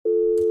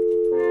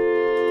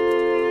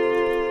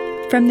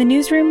From the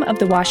newsroom of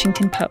The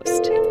Washington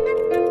Post.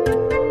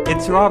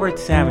 It's Robert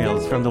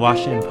Samuels from The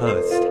Washington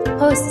Post.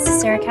 Host, this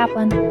is Sarah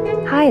Kaplan.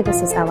 Hi,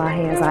 this is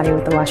Elahe Azadi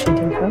with The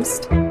Washington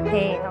Post.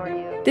 Hey, how are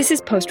you? This is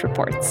Post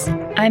Reports.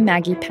 I'm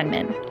Maggie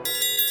Penman.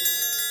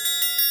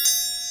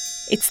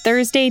 It's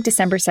Thursday,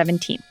 December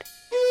 17th.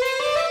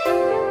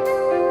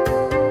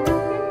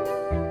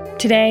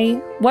 Today,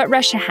 what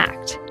Russia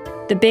hacked,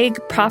 the big,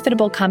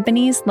 profitable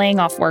companies laying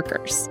off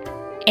workers,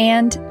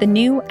 and the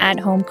new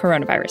at-home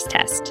coronavirus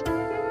test.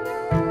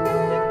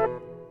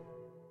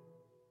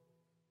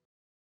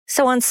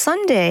 So on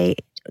Sunday,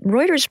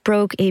 Reuters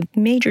broke a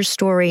major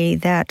story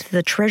that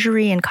the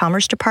Treasury and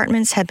Commerce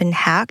departments had been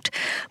hacked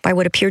by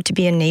what appeared to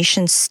be a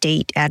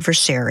nation-state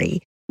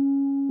adversary.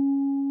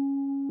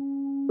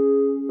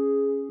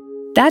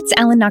 That's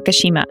Ellen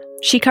Nakashima.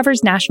 She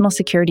covers national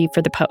security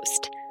for The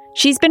Post.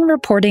 She's been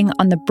reporting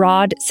on the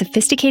broad,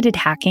 sophisticated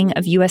hacking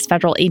of U.S.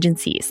 federal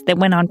agencies that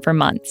went on for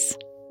months.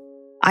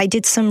 I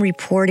did some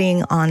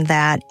reporting on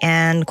that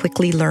and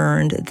quickly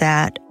learned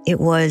that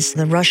it was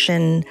the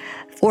Russian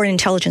Foreign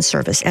Intelligence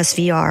Service,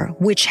 SVR,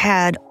 which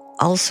had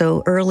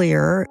also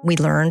earlier, we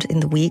learned in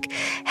the week,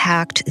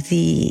 hacked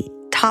the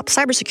top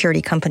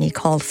cybersecurity company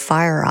called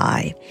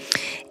FireEye.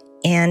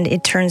 And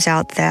it turns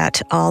out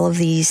that all of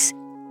these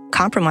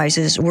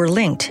compromises were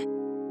linked.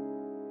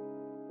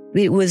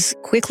 It was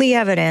quickly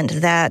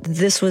evident that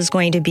this was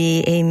going to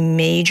be a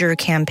major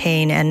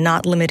campaign and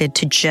not limited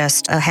to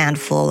just a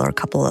handful or a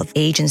couple of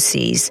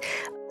agencies.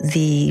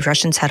 The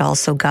Russians had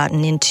also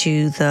gotten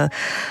into the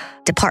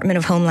Department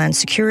of Homeland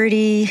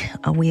Security.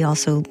 We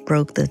also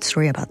broke the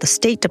story about the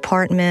State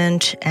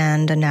Department,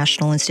 and the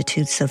National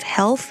Institutes of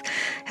Health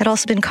had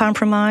also been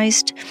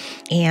compromised.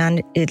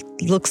 And it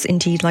looks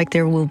indeed like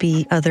there will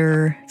be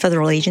other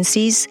federal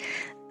agencies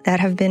that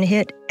have been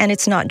hit. And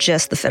it's not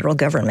just the federal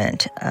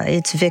government.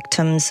 It's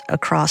victims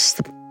across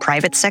the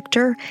private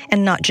sector,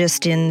 and not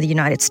just in the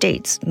United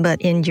States, but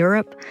in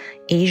Europe,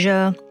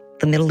 Asia,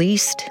 the Middle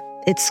East.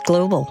 It's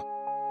global.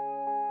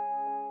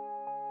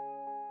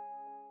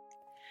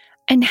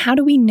 And how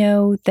do we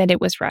know that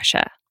it was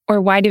Russia?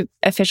 Or why do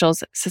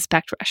officials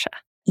suspect Russia?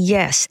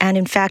 Yes, and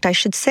in fact, I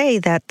should say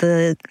that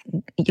the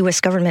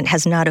U.S. government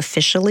has not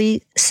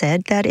officially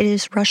said that it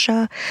is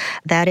Russia.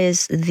 That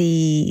is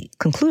the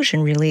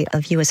conclusion, really,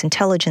 of U.S.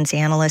 intelligence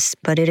analysts,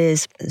 but it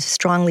is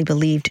strongly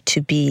believed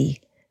to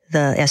be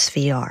the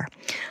SVR.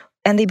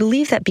 And they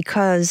believe that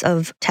because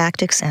of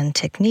tactics and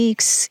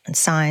techniques and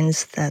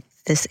signs that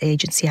this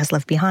agency has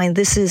left behind,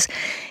 this is,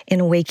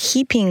 in a way,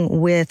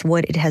 keeping with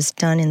what it has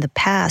done in the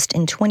past.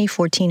 In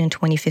 2014 and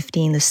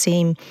 2015, the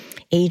same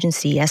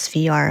agency,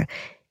 SVR,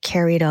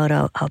 carried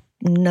out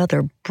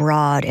another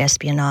broad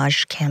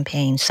espionage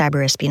campaign,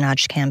 cyber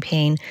espionage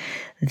campaign,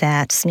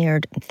 that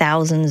snared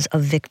thousands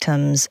of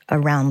victims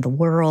around the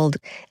world,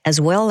 as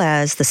well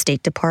as the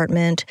State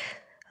Department,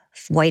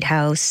 White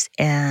House,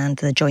 and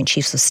the Joint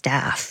Chiefs of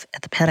Staff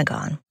at the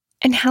Pentagon.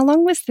 And how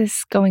long was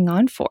this going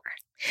on for?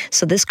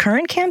 So this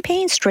current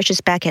campaign stretches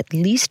back at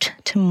least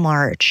to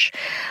March.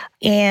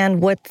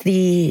 And what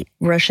the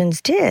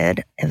Russians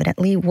did,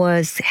 evidently,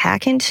 was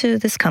hack into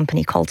this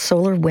company called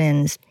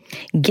SolarWinds,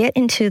 get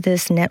into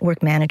this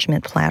network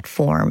management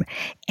platform,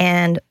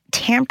 and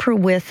tamper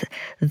with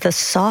the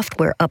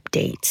software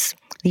updates.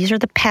 These are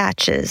the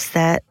patches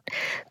that,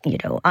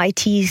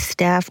 IT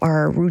staff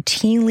are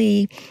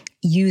routinely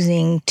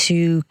using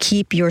to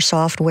keep your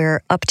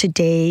software up to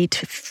date,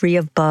 free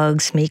of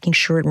bugs, making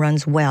sure it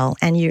runs well.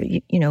 And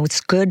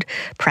it's good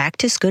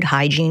practice, good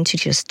hygiene to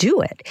just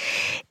do it.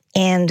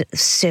 And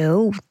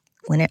so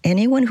when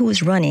anyone who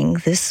was running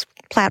this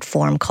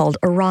platform called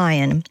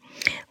Orion,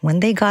 when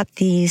they got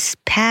these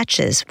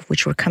patches,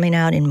 which were coming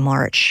out in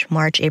March,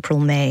 April,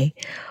 May,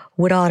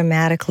 would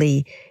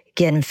automatically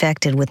get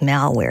infected with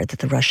malware that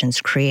the Russians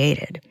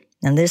created.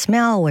 And this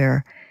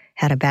malware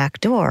had a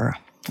backdoor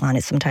on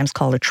it, sometimes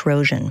called a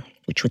Trojan,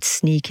 which would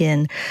sneak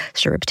in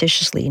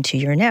surreptitiously into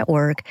your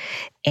network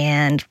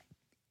and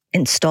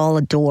install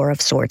a door of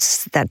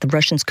sorts that the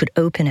Russians could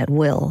open at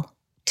will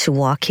to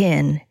walk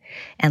in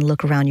and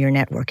look around your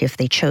network if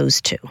they chose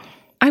to.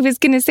 I was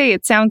going to say,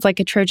 it sounds like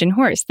a Trojan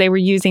horse. They were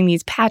using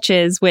these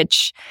patches,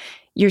 which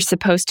you're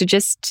supposed to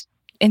just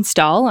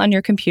install on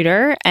your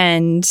computer,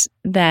 and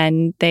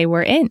then they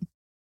were in.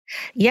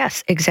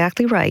 Yes,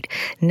 exactly right.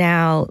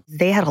 Now,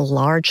 they had a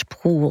large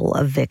pool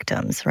of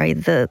victims, right?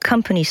 The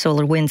company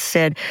SolarWinds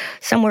said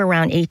somewhere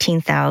around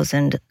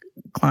 18,000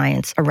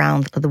 clients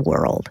around the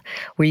world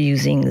were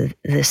using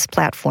this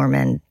platform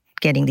and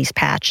getting these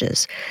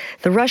patches.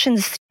 The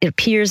Russians, it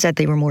appears that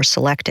they were more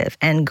selective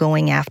and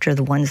going after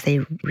the ones they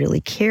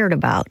really cared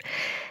about.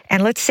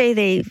 And let's say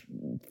they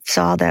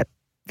saw that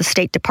the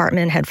State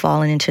Department had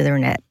fallen into their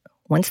net.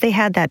 Once they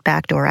had that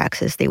backdoor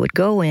access, they would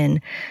go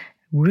in,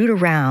 root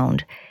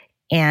around,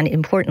 and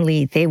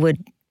importantly, they would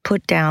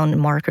put down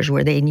markers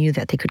where they knew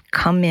that they could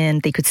come in,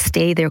 they could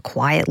stay there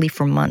quietly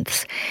for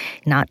months,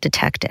 not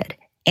detected.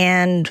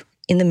 And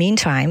in the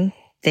meantime,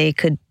 they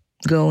could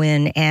go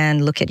in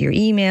and look at your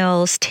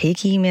emails, take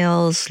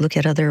emails, look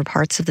at other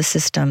parts of the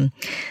system.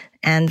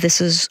 And this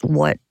is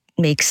what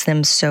makes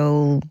them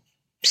so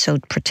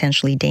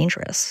potentially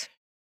dangerous.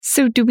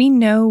 So do we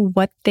know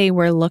what they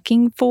were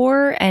looking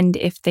for and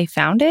if they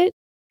found it?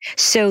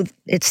 So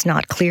it's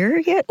not clear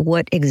yet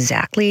what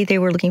exactly they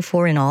were looking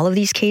for in all of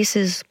these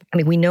cases. I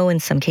mean, we know in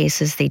some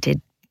cases they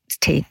did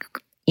take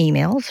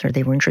emails, or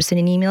they were interested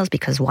in emails,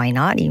 because why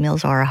not?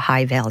 Emails are a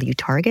high-value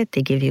target.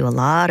 They give you a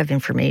lot of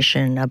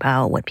information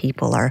about what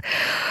people are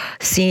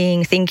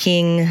seeing,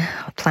 thinking,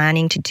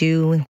 planning to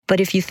do. But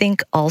if you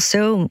think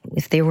also,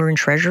 if they were in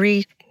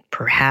Treasury,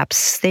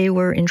 perhaps they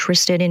were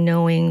interested in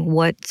knowing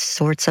what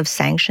sorts of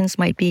sanctions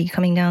might be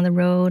coming down the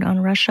road on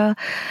Russia.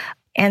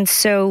 And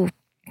so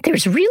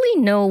there's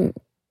really no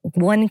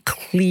one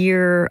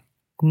clear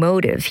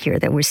motive here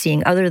that we're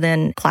seeing other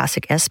than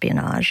classic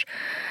espionage.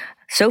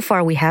 So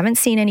far, we haven't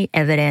seen any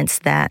evidence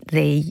that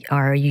they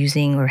are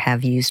using or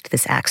have used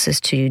this access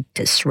to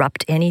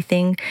disrupt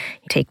anything,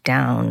 take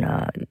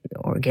down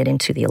or get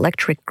into the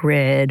electric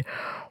grid.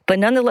 But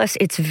nonetheless,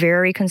 it's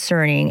very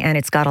concerning, and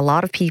it's got a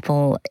lot of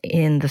people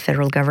in the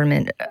federal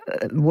government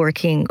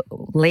working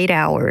late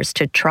hours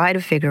to try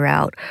to figure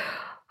out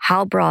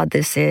how broad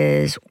this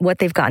is, what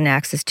they've gotten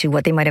access to,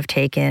 what they might have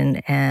taken,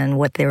 and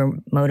what their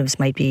motives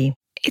might be.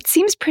 It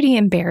seems pretty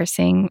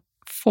embarrassing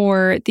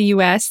for the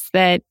U.S.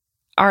 that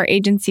our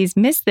agencies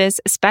missed this,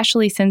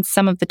 especially since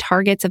some of the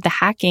targets of the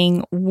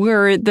hacking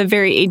were the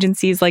very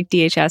agencies like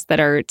DHS that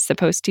are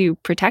supposed to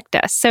protect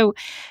us. So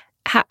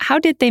how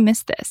did they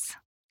miss this?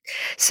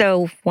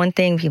 So one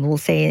thing people will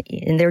say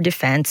in their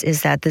defense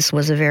is that this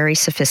was a very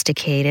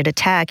sophisticated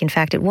attack. In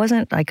fact, it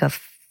wasn't like a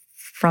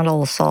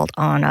frontal assault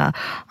on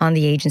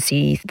the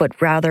agency,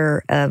 but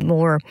rather a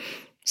more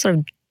sort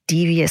of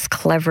devious,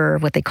 clever,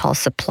 what they call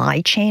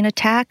supply chain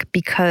attack,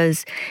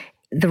 because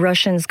the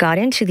Russians got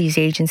into these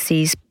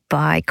agencies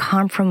by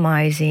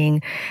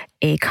compromising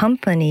a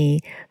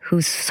company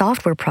whose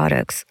software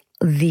products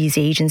these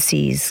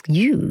agencies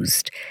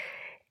used.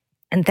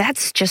 And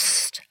that's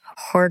just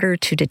harder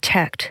to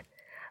detect.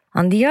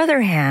 On the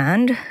other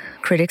hand,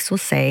 critics will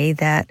say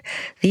that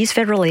these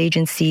federal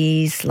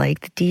agencies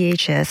like the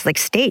DHS, like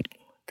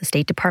the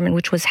State Department,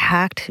 which was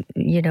hacked,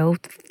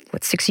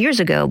 6 years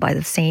ago by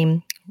the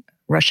same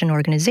Russian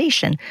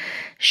organization,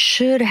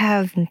 should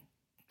have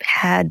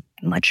had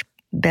much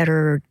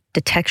better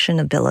detection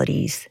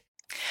abilities.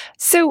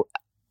 So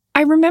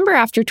I remember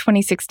after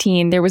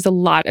 2016, there was a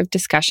lot of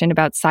discussion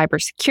about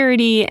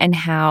cybersecurity and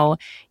how,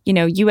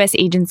 U.S.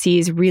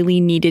 agencies really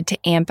needed to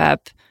amp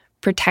up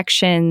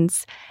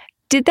protections.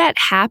 Did that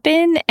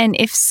happen? And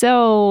if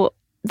so,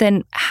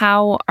 then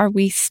how are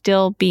we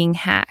still being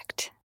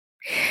hacked?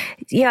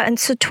 Yeah, and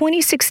so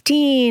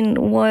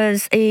 2016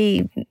 was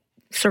a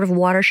sort of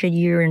watershed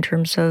year in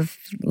terms of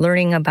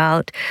learning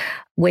about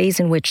ways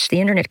in which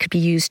the internet could be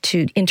used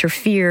to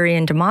interfere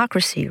in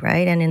democracy,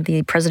 right? And in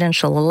the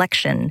presidential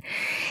election.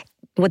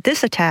 What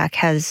this attack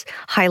has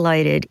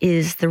highlighted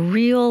is the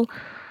real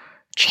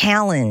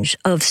challenge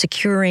of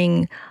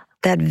securing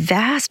that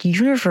vast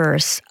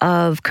universe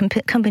of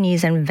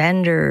companies and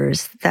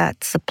vendors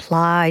that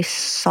supply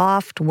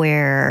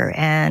software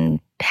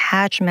and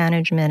patch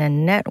management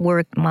and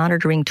network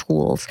monitoring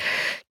tools,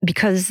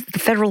 because the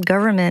federal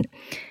government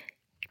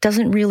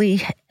doesn't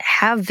really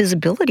have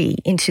visibility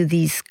into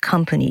these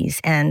companies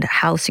and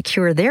how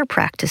secure their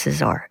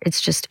practices are.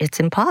 It's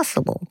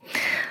impossible.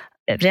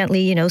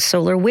 Evidently,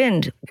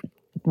 SolarWind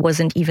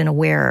wasn't even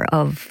aware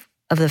of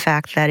the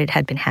fact that it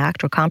had been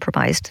hacked or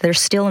compromised. They're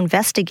still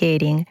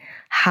investigating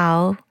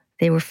how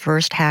they were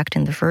first hacked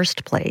in the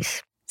first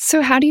place.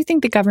 So how do you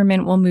think the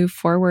government will move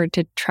forward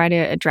to try to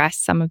address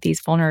some of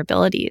these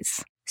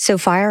vulnerabilities? So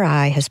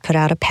FireEye has put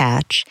out a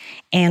patch,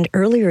 and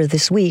earlier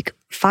this week,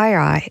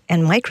 FireEye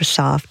and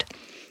Microsoft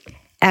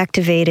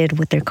activated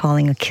what they're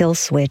calling a kill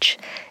switch,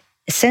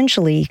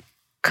 essentially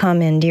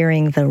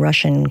commandeering the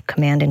Russian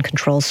command and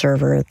control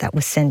server that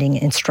was sending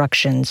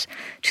instructions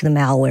to the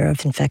malware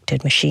of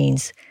infected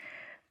machines.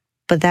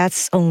 But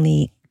that's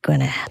only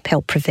going to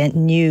help prevent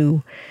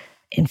new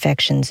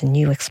infections and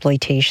new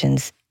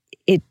exploitations.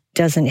 It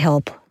doesn't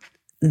help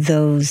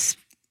those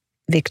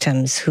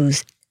victims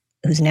whose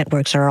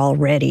networks are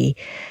already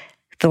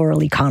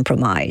thoroughly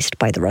compromised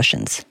by the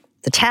Russians.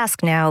 The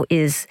task now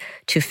is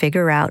to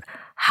figure out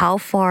how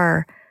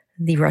far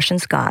the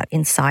Russians got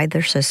inside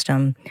their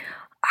system,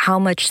 how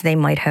much they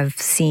might have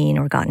seen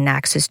or gotten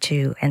access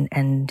to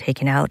and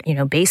taken out.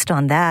 Based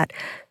on that,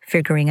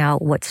 figuring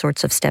out what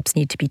sorts of steps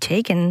need to be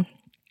taken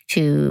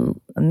to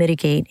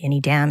mitigate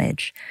any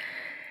damage.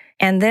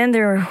 And then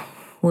there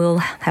will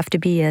have to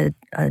be a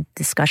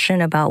discussion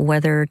about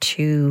whether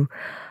to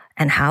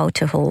and how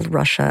to hold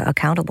Russia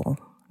accountable.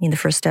 The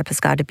first step has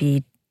got to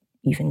be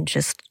even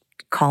just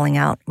calling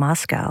out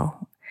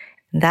Moscow.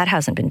 That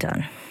hasn't been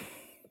done.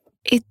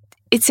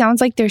 It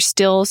sounds like there's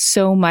still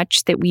so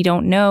much that we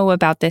don't know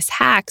about this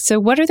hack. So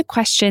what are the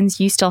questions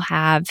you still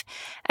have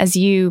as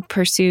you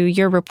pursue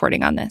your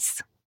reporting on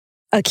this?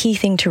 A key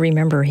thing to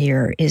remember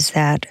here is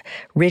that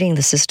ridding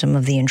the system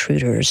of the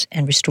intruders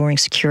and restoring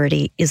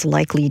security is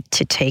likely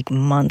to take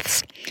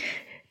months,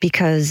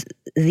 because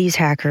these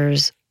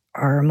hackers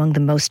are among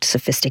the most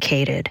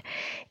sophisticated,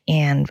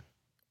 and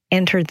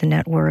entered the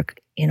network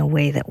in a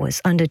way that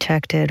was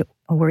undetected,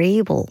 were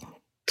able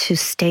to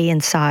stay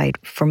inside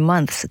for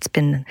months. It's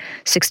been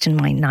 6 to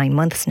 9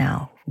 months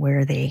now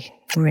where they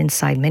were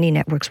inside many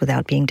networks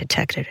without being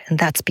detected. And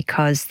that's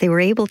because they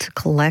were able to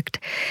collect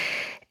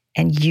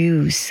and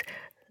use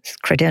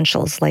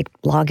credentials like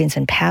logins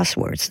and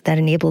passwords that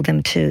enabled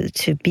them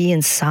to be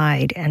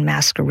inside and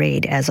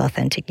masquerade as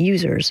authentic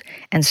users.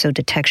 And so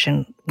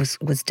detection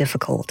was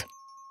difficult.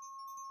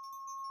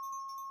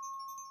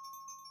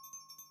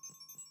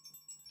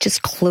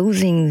 Just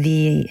closing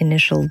the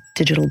initial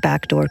digital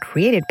backdoor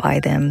created by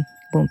them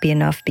won't be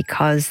enough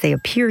because they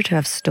appear to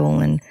have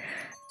stolen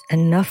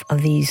enough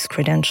of these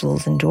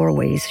credentials and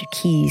doorways,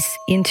 keys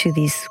into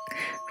these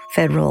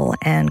federal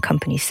and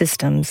company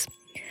systems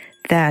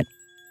that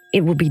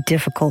it will be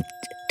difficult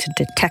to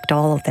detect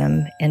all of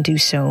them and do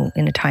so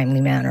in a timely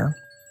manner.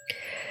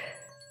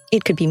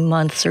 It could be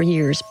months or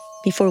years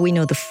before we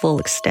know the full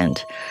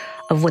extent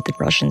of what the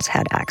Russians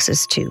had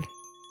access to.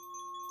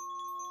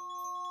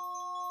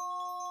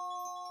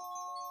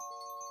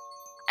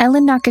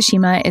 Ellen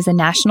Nakashima is a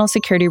national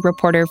security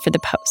reporter for The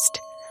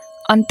Post.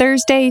 On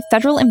Thursday,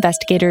 federal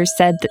investigators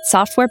said that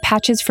software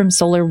patches from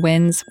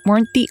SolarWinds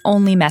weren't the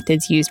only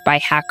methods used by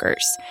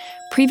hackers.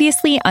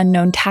 Previously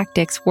unknown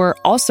tactics were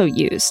also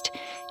used.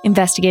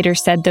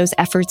 Investigators said those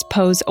efforts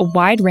pose a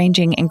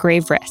wide-ranging and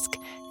grave risk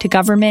to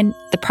government,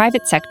 the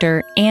private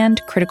sector, and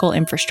critical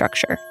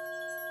infrastructure.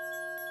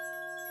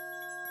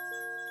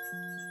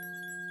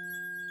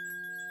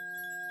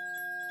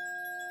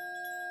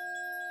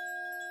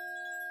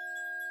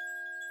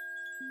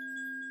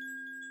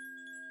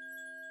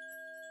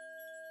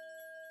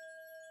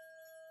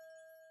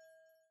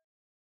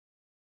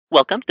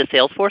 Welcome to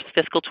Salesforce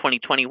Fiscal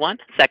 2021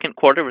 Second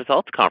Quarter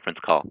Results Conference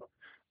Call.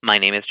 My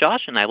name is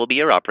Josh, and I will be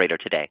your operator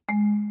today.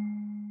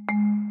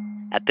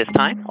 At this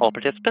time, all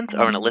participants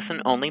are in a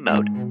listen-only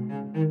mode.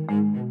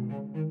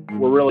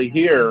 We're really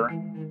here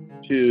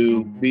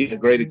to be a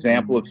great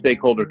example of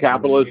stakeholder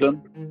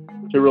capitalism,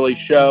 to really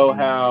show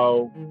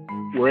how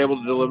we're able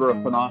to deliver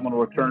a phenomenal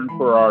return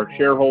for our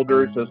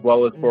shareholders as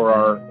well as for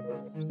our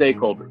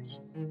stakeholders.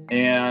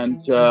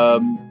 And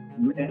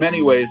in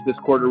many ways, this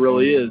quarter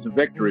really is a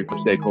victory for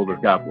stakeholder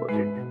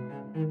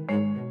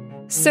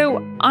capitalism.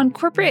 So, on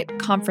corporate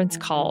conference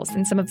calls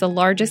in some of the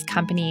largest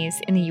companies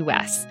in the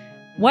U.S.,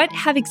 what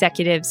have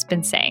executives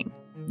been saying?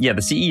 Yeah,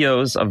 the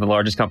CEOs of the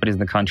largest companies in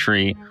the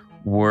country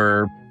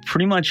were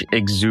pretty much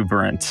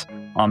exuberant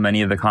on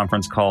many of the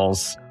conference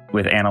calls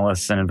with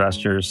analysts and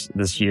investors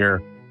this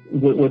year.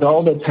 With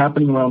all that's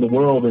happening around the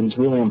world, and it's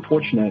really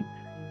unfortunate,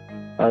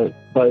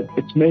 but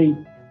it's made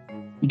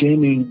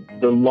gaming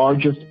the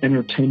largest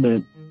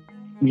entertainment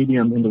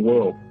medium in the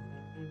world.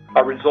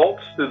 Our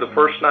results through the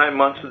first 9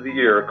 months of the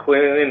year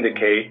clearly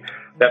indicate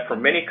that for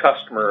many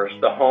customers,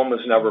 the home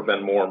has never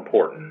been more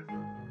important.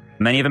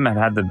 Many of them have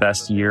had the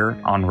best year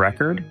on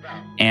record,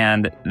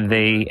 and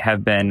they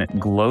have been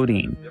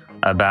gloating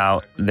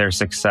about their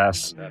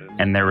success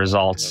and their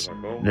results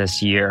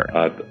this year.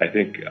 I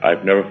think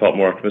I've never felt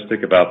more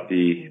optimistic about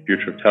the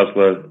future of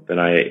Tesla than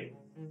I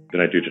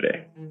do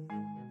today.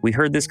 We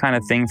heard this kind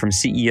of thing from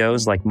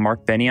CEOs like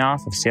Mark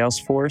Benioff of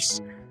Salesforce,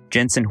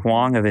 Jensen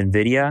Huang of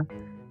NVIDIA,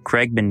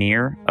 Craig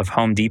Benir of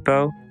Home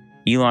Depot,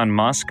 Elon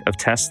Musk of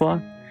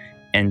Tesla,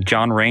 and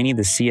John Rainey,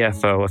 the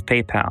CFO of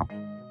PayPal.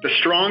 The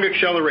strong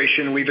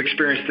acceleration we've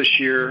experienced this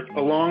year,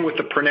 along with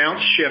the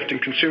pronounced shift in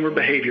consumer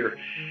behavior,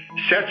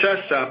 sets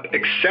us up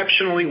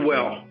exceptionally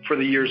well for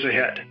the years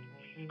ahead.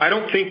 I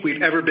don't think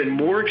we've ever been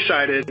more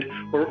excited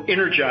or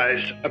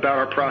energized about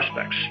our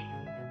prospects.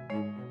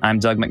 I'm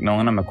Doug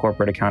McMillan. I'm a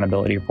corporate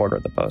accountability reporter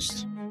at The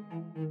Post.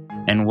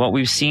 And what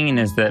we've seen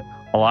is that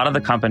a lot of the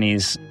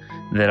companies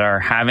that are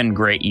having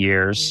great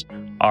years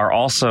are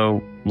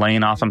also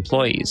laying off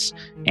employees.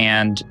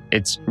 And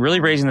it's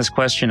really raising this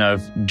question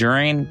of,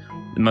 during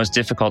the most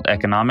difficult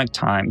economic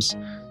times,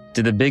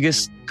 do the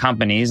biggest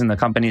companies and the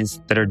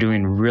companies that are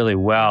doing really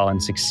well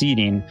and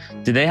succeeding,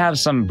 do they have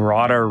some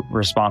broader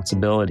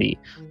responsibility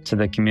to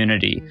the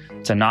community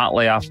to not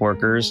lay off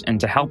workers and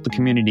to help the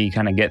community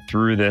kind of get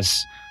through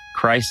this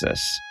crisis?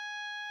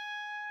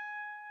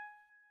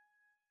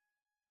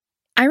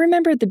 I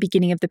remember at the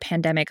beginning of the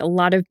pandemic, a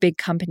lot of big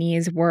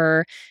companies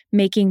were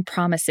making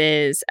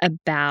promises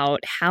about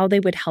how they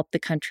would help the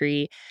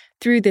country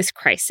through this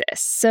crisis.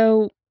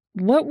 So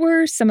what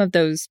were some of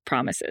those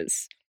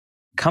promises?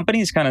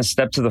 Companies kind of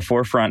stepped to the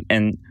forefront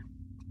and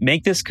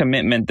make this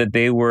commitment that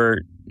they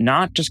were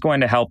not just going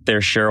to help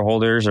their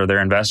shareholders or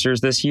their investors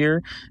this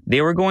year.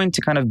 They were going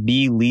to kind of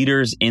be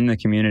leaders in the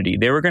community.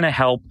 They were going to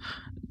help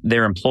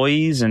their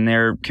employees and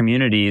their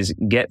communities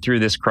get through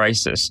this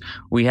crisis.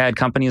 We had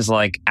companies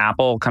like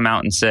Apple come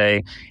out and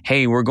say,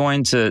 hey, we're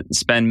going to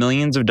spend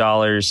millions of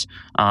dollars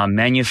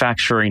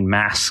manufacturing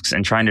masks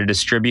and trying to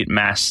distribute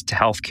masks to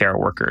healthcare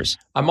workers.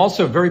 I'm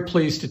also very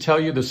pleased to tell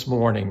you this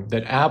morning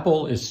that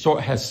Apple has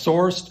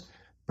sourced,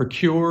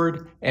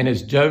 procured, and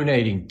is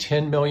donating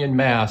 10 million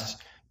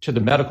masks to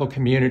the medical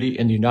community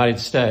in the United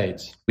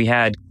States. We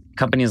had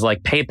companies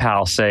like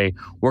PayPal say,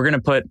 we're going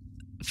to put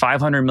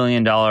 $500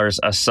 million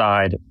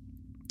aside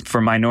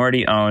for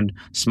minority-owned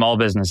small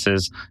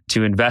businesses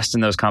to invest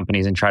in those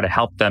companies and try to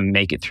help them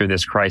make it through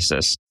this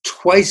crisis.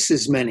 Twice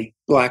as many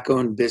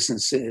Black-owned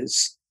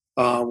businesses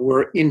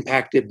were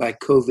impacted by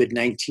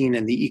COVID-19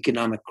 and the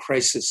economic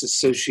crisis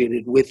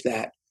associated with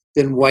that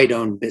than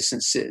white-owned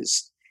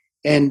businesses.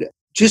 And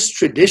just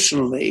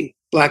traditionally,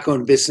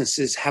 Black-owned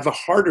businesses have a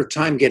harder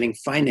time getting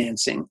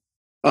financing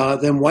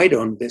than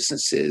white-owned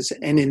businesses.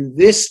 And in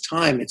this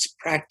time, it's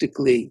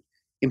practically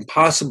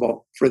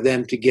impossible for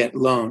them to get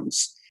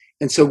loans.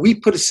 And so we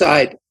put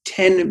aside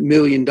 $10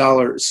 million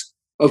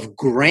of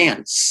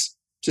grants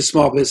to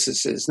small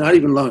businesses, not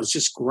even loans,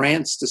 just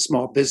grants to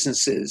small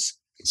businesses.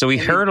 So we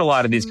heard a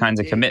lot of these kinds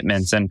of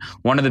commitments. And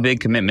one of the big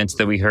commitments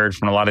that we heard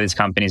from a lot of these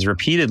companies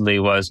repeatedly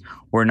was,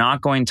 we're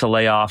not going to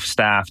lay off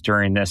staff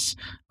during this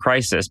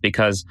crisis,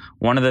 because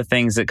one of the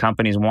things that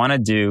companies want to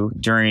do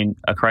during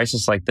a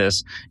crisis like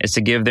this is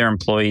to give their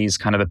employees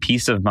kind of a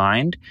peace of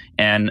mind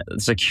and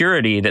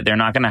security that they're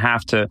not going to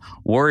have to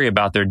worry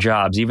about their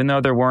jobs, even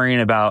though they're worrying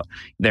about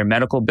their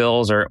medical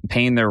bills or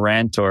paying their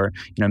rent or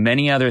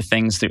many other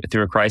things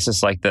through a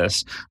crisis like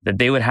this, that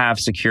they would have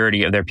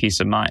security of their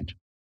peace of mind.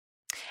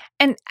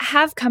 And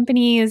have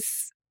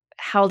companies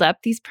held up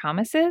these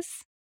promises?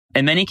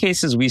 In many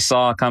cases, we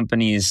saw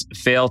companies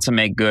fail to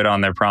make good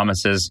on their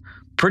promises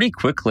pretty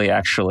quickly,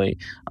 actually.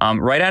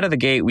 Right out of the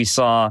gate, we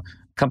saw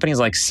companies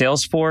like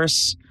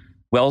Salesforce,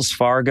 Wells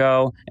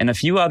Fargo, and a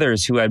few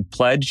others who had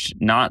pledged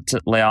not to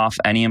lay off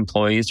any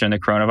employees during the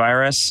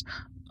coronavirus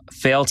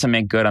fail to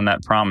make good on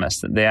that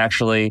promise. They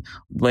actually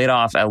laid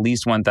off at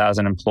least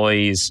 1,000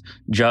 employees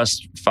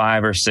just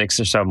 5 or 6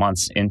 or so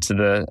months into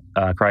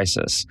the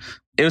crisis.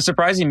 It was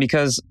surprising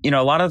because, a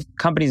lot of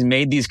companies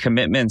made these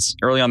commitments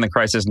early on in the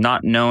crisis,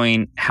 not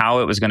knowing how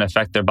it was going to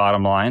affect their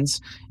bottom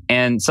lines.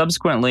 And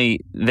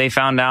subsequently, they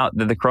found out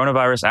that the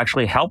coronavirus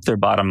actually helped their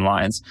bottom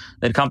lines.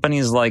 That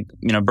companies like,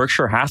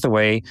 Berkshire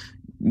Hathaway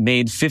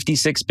made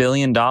 $56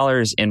 billion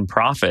in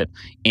profit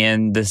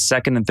in the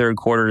second and third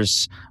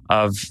quarters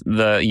of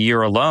the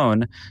year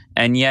alone,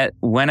 and yet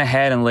went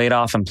ahead and laid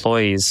off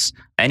employees.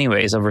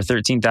 Anyways, over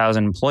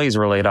 13,000 employees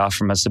were laid off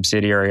from a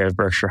subsidiary of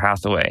Berkshire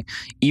Hathaway,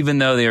 even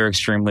though they were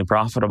extremely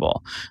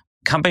profitable.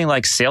 A company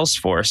like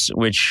Salesforce,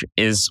 which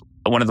is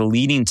one of the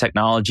leading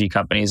technology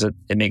companies that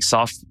makes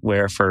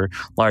software for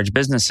large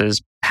businesses,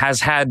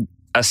 has had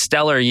a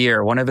stellar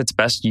year, one of its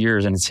best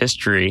years in its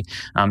history,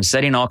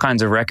 setting all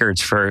kinds of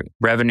records for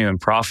revenue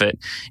and profit.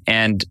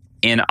 And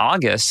in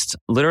August,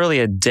 literally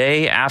a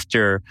day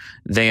after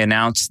they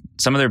announced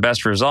some of their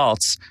best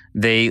results,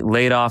 they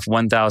laid off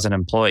 1,000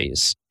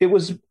 employees. It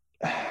was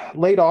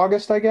late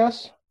August, I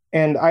guess.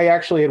 And I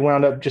actually had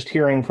wound up just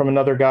hearing from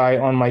another guy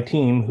on my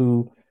team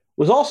who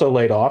was also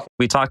laid off.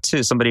 We talked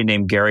to somebody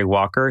named Gary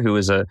Walker, who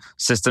is a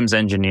systems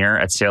engineer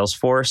at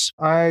Salesforce.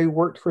 I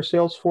worked for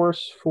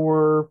Salesforce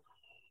for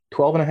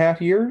 12 and a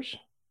half years.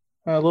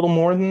 A little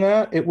more than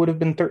that. It would have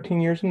been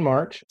 13 years in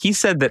March. He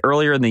said that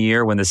earlier in the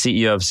year, when the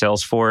CEO of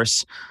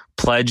Salesforce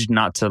pledged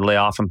not to lay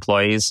off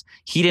employees,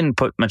 he didn't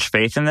put much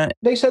faith in it.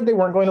 They said they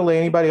weren't going to lay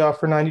anybody off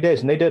for 90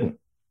 days, and they didn't,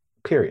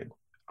 period.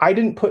 I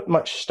didn't put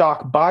much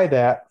stock by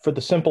that for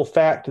the simple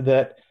fact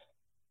that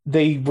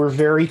they were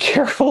very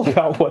careful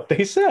about what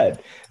they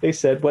said. They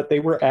said what they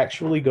were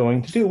actually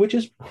going to do, which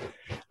is,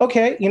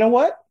 okay, you know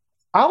what?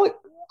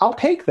 I'll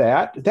take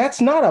that. That's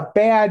not a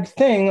bad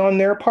thing on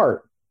their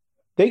part.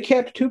 They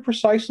kept to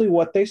precisely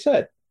what they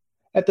said.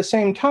 At the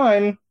same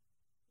time,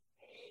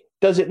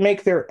 does it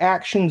make their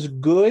actions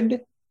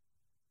good?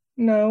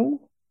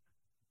 No.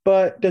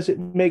 But does it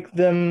make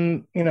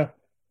them,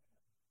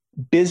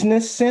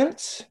 business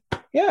sense?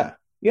 Yeah,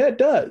 it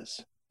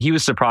does. He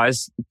was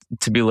surprised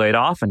to be laid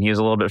off, and he was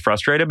a little bit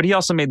frustrated, but he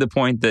also made the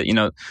point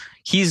that,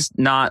 he's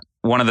not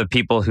one of the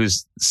people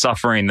who's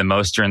suffering the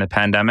most during the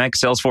pandemic.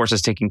 Salesforce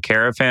is taking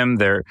care of him.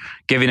 They're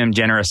giving him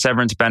generous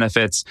severance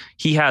benefits.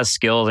 He has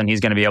skills, and he's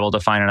going to be able to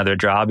find another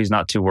job. He's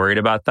not too worried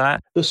about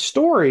that. The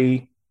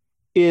story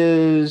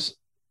is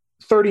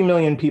 30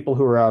 million people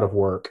who are out of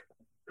work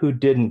who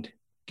didn't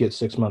get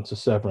 6 months of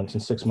severance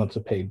and 6 months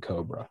of paid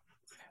COBRA.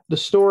 The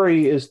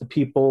story is the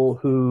people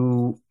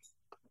who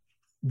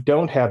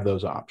don't have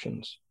those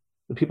options.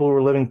 The people who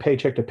are living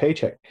paycheck to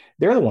paycheck,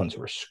 they're the ones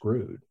who are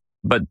screwed.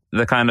 But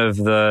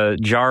the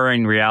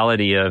jarring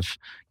reality of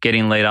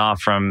getting laid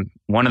off from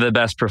one of the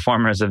best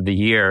performers of the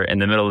year in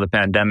the middle of the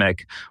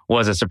pandemic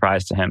was a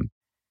surprise to him.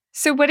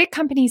 So what did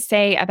companies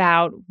say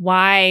about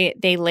why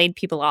they laid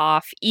people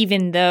off,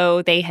 even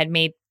though they had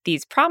made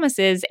these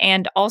promises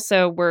and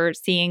also were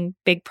seeing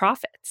big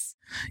profits?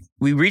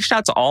 We reached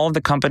out to all of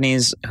the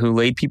companies who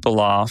laid people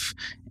off,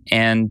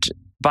 and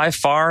by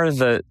far,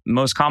 the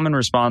most common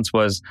response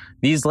was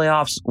these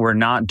layoffs were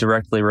not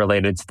directly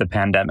related to the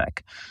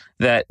pandemic,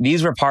 that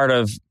these were part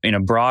of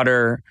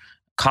broader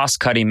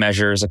cost-cutting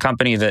measures.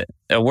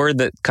 A word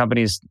that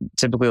companies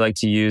typically like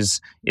to use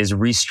is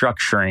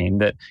restructuring,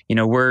 that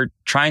we're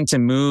trying to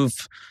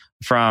move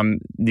from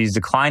these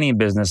declining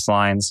business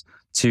lines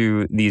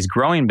to these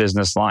growing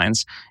business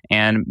lines.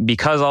 And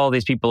because all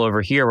these people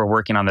over here were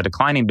working on the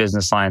declining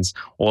business lines,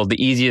 well,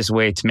 the easiest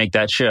way to make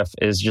that shift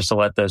is just to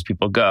let those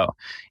people go.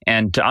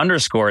 And to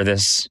underscore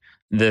this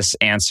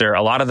answer,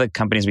 a lot of the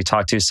companies we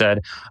talked to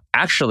said,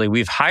 actually,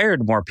 we've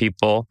hired more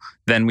people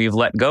than we've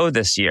let go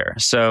this year.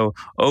 So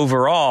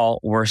overall,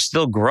 we're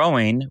still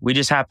growing. We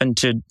just happened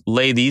to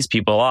lay these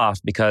people off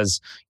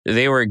because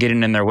they were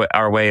getting in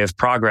our way of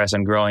progress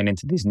and growing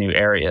into these new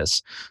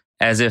areas,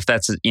 as if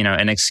that's,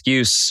 an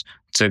excuse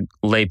to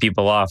lay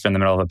people off in the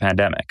middle of a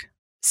pandemic.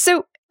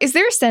 So is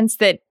there a sense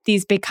that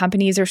these big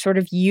companies are sort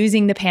of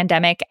using the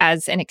pandemic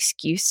as an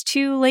excuse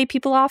to lay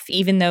people off,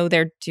 even though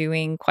they're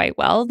doing quite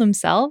well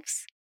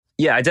themselves?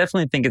 Yeah, I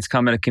definitely think it's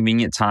come at a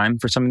convenient time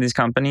for some of these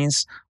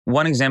companies.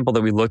 One example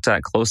that we looked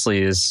at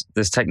closely is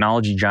this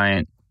technology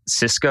giant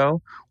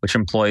Cisco, which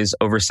employs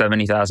over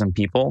 70,000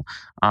 people.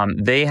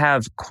 They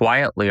have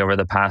quietly over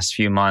the past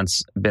few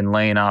months been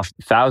laying off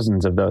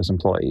thousands of those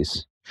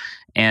employees.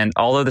 And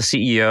although the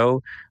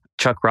CEO,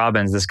 Chuck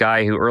Robbins, this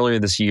guy who earlier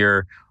this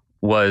year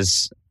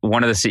was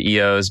one of the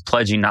CEOs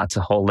pledging not to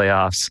hold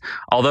layoffs,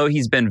 although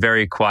he's been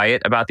very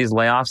quiet about these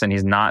layoffs and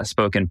he's not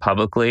spoken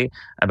publicly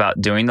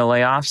about doing the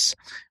layoffs,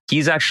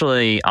 he's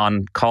actually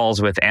on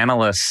calls with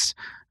analysts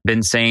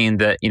been saying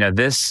that,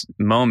 this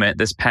moment,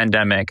 this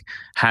pandemic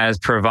has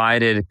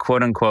provided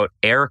quote unquote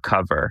air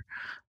cover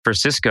for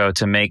Cisco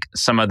to make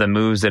some of the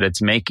moves that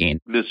it's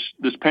making.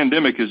 This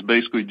pandemic is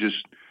basically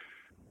just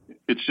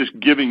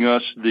giving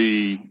us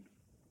the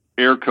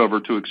air cover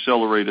to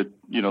accelerate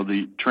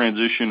the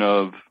transition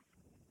of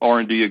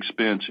R&D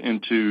expense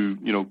into,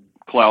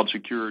 cloud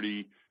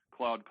security,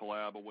 cloud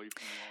collab away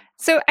from.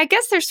 So I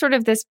guess there's sort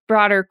of this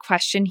broader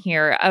question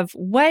here of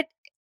what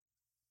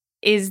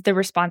is the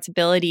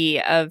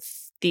responsibility of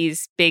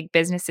these big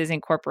businesses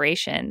and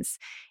corporations?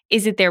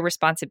 Is it their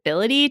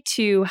responsibility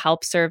to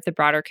help serve the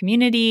broader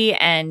community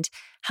and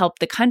help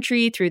the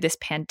country through this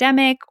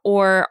pandemic,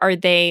 or are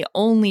they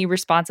only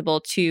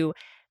responsible to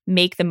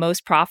make the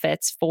most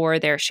profits for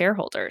their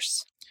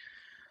shareholders?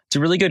 It's a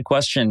really good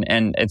question,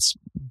 and it's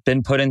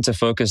been put into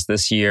focus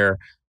this year.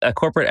 A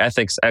corporate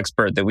ethics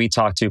expert that we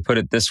talked to put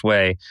it this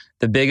way: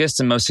 the biggest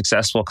and most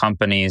successful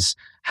companies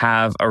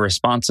have a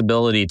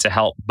responsibility to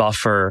help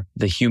buffer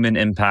the human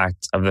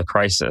impact of the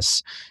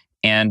crisis.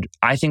 And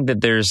I think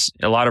that there's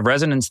a lot of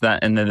resonance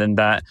in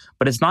that,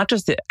 but it's not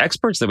just the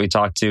experts that we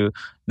talk to.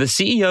 The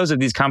CEOs of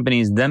these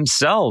companies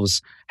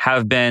themselves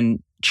have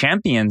been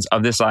champions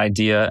of this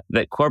idea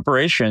that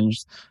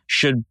corporations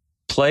should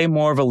play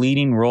more of a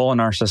leading role in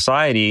our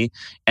society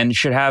and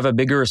should have a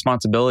bigger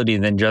responsibility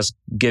than just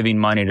giving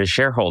money to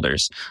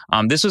shareholders.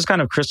 This was kind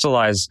of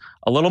crystallized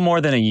a little more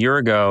than a year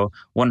ago.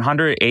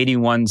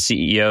 181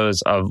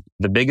 CEOs of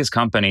the biggest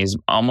companies,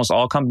 almost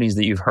all companies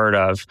that you've heard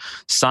of,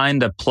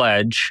 signed a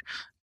pledge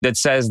that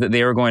says that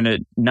they are going to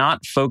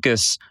not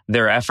focus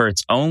their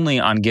efforts only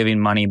on giving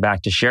money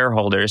back to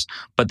shareholders,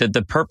 but that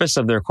the purpose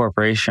of their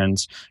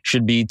corporations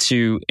should be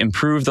to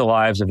improve the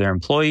lives of their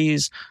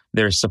employees,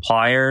 their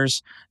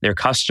suppliers, their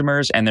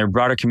customers, and their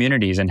broader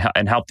communities,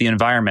 and help the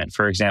environment,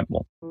 for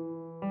example.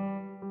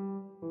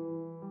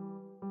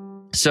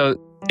 So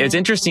it's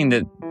interesting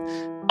that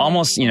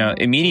almost,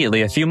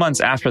 immediately, a few months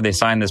after they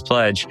signed this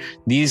pledge,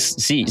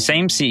 these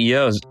same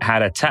CEOs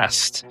had a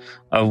test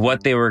of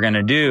what they were going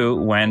to do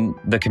when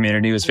the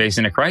community was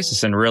facing a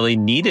crisis and really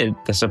needed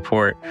the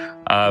support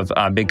of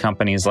big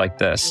companies like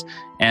this.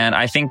 And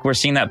I think we're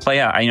seeing that play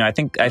out. I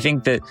think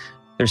that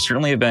there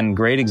certainly have been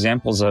great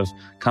examples of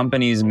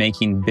companies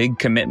making big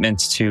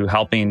commitments to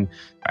helping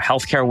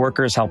healthcare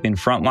workers, helping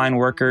frontline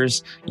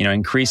workers,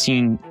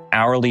 increasing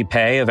hourly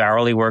pay of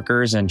hourly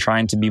workers and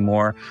trying to be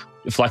more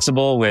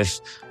flexible with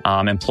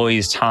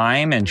employees'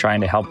 time and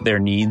trying to help their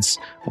needs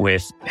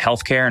with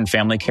healthcare and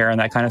family care and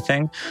that kind of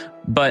thing.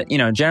 But,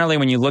 generally,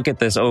 when you look at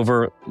this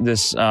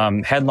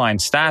headline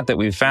stat that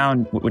we've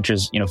found, which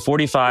is,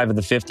 45 of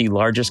the 50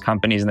 largest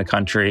companies in the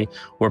country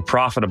were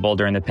profitable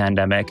during the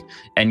pandemic,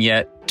 and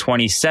yet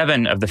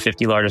 27 of the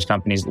 50 largest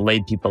companies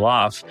laid people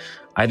off.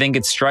 I think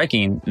it's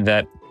striking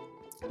that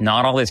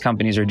not all these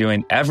companies are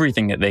doing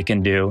everything that they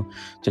can do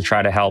to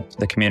try to help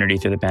the community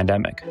through the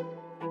pandemic.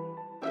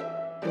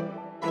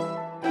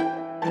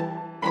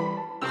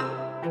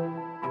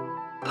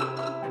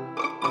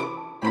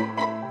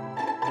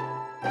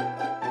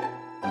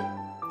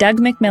 Doug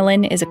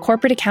McMillon is a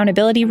corporate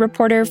accountability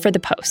reporter for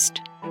The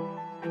Post.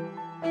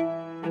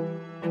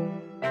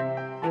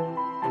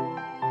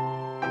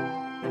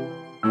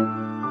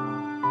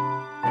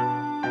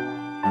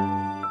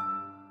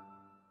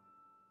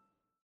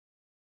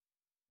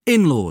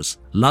 In-laws.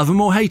 Love them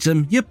or hate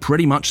them, you're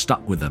pretty much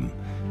stuck with them.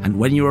 And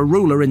when you're a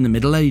ruler in the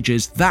Middle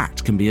Ages,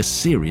 that can be a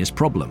serious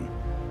problem.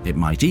 It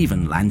might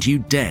even land you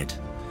dead.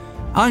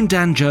 I'm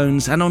Dan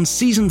Jones, and on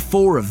Season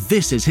 4 of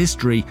This Is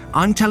History,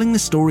 I'm telling the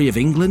story of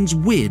England's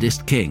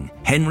weirdest king,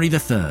 Henry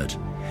III.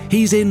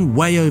 He's in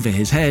way over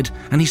his head,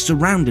 and he's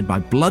surrounded by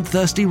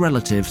bloodthirsty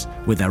relatives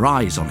with their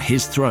eyes on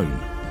his throne.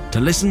 To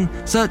listen,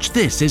 search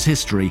This Is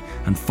History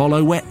and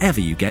follow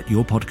wherever you get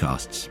your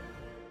podcasts.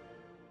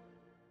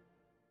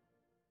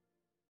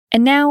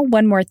 And now,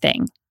 one more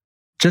thing.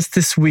 Just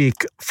this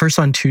week, first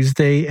on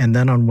Tuesday and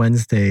then on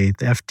Wednesday,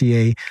 the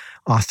FDA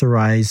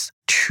authorized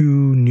 2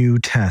 new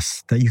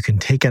tests that you can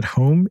take at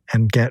home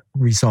and get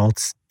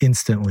results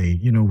instantly,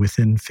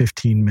 within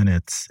 15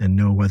 minutes and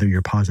know whether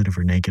you're positive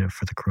or negative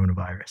for the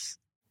coronavirus.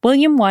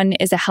 William Won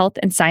is a health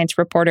and science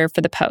reporter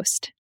for The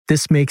Post.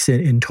 This makes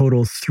it in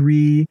total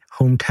 3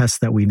 home tests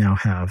that we now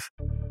have.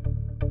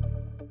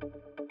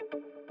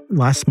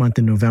 Last month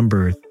in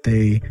November,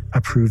 they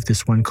approved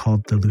this one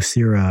called the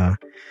Lucira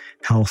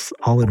Health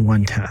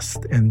All-in-One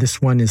test. And this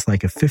one is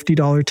like a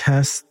 $50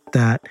 test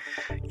that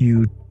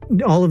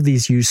all of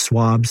these use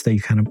swabs that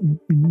you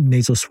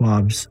nasal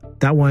swabs.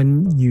 That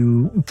one,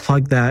 you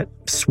plug that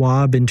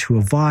swab into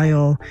a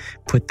vial,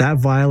 put that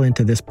vial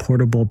into this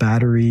portable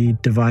battery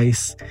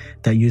device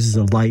that uses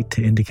a light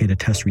to indicate a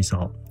test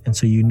result. And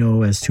so you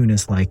know as soon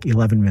as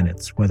 11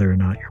 minutes whether or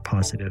not you're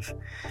positive.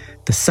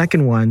 The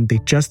second one, they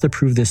just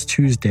approved this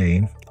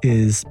Tuesday,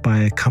 is by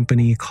a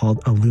company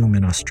called Allume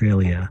in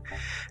Australia.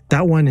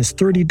 That one is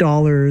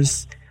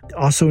 $30,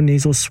 also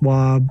nasal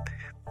swab,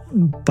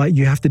 but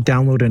you have to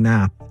download an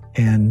app.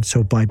 And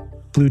so by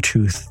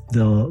Bluetooth,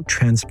 they'll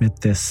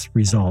transmit this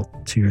result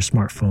to your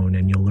smartphone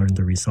and you'll learn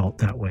the result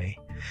that way.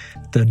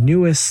 The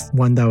newest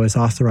one that was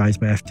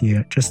authorized by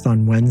FDA just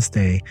on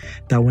Wednesday,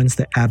 that one's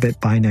the Abbott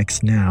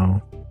Binax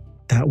Now.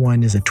 That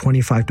one is a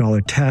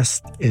 $25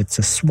 test. It's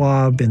a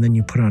swab, and then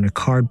you put on a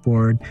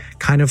cardboard,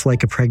 kind of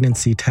like a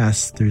pregnancy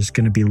test. There's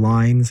going to be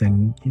lines,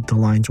 and the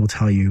lines will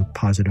tell you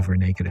positive or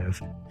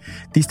negative.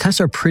 These tests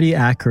are pretty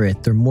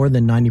accurate. They're more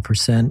than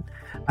 90%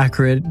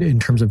 accurate in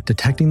terms of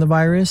detecting the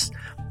virus,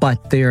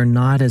 but they are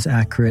not as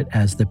accurate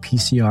as the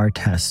PCR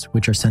tests,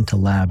 which are sent to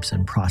labs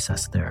and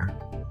processed there.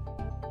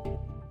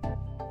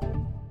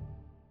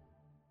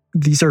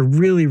 These are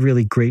really,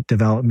 really great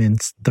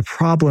developments. The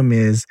problem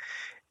is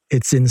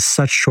it's in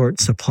such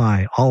short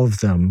supply, all of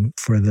them,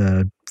 for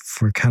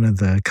kind of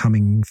the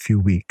coming few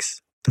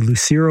weeks. The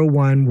Lucira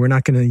one, we're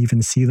not going to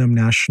even see them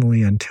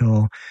nationally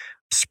until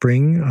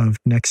spring of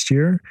next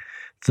year.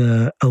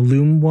 The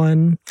Allume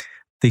one,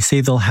 they say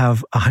they'll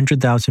have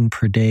 100,000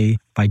 per day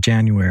by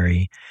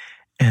January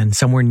and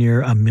somewhere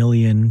near 1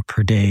 million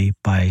per day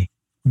by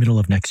middle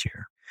of next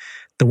year.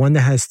 The one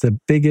that has the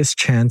biggest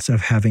chance of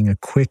having a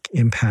quick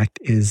impact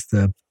is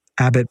the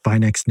Abbott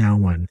Binax Now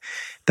one.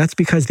 That's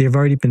because they've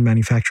already been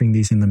manufacturing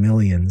these in the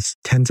millions,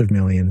 tens of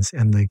millions,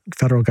 and the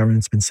federal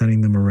government's been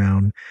sending them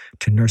around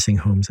to nursing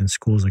homes and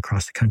schools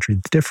across the country.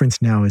 The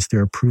difference now is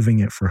they're approving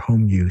it for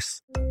home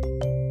use.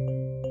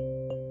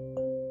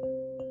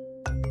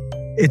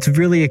 It's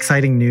really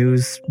exciting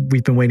news.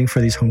 We've been waiting for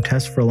these home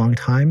tests for a long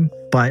time,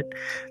 but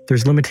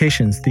there's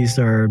limitations. These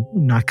are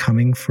not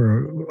coming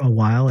for a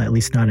while, at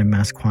least not in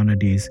mass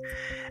quantities.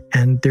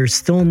 And they're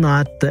still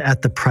not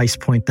at the price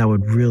point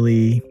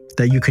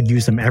that you could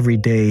use them every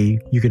day.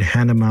 You could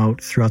hand them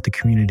out throughout the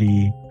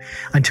community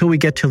until we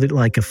get to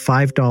like a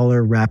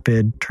 $5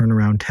 rapid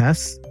turnaround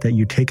test that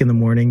you take in the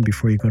morning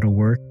before you go to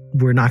work.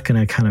 We're not going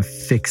to kind of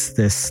fix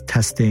this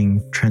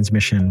testing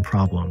transmission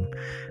problem.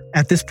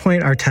 At this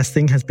point, our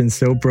testing has been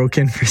so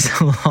broken for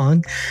so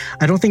long.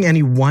 I don't think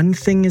any one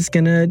thing is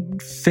going to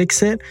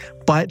fix it,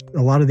 but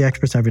a lot of the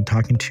experts I've been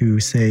talking to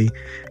say,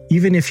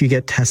 even if you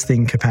get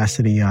testing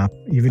capacity up,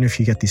 even if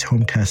you get these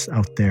home tests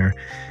out there,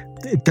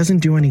 it doesn't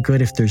do any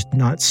good if there's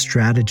not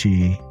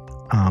strategy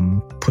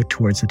put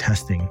towards the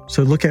testing.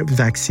 So look at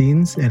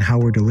vaccines and how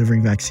we're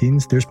delivering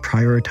vaccines. There's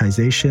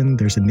prioritization.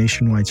 There's a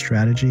nationwide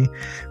strategy.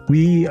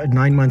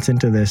 9 months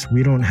into this,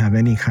 we don't have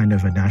any kind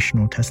of a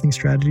national testing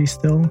strategy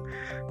still.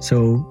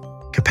 So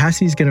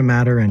capacity is going to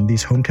matter and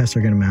these home tests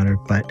are going to matter,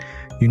 but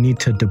you need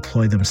to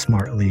deploy them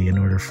smartly in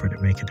order for it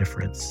to make a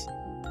difference.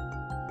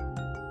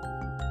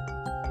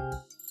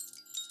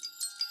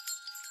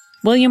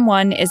 William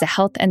Won is a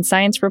health and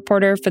science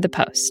reporter for The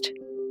Post.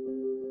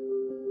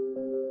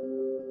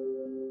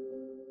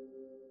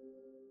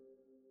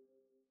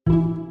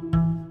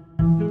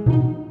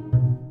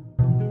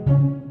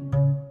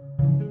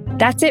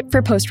 That's it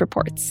for Post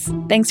Reports.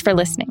 Thanks for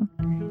listening.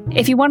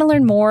 If you want to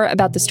learn more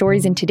about the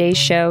stories in today's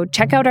show,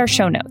 check out our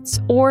show notes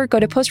or go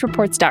to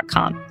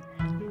postreports.com.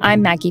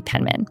 I'm Maggie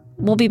Penman.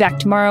 We'll be back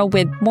tomorrow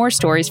with more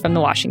stories from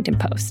the Washington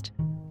Post.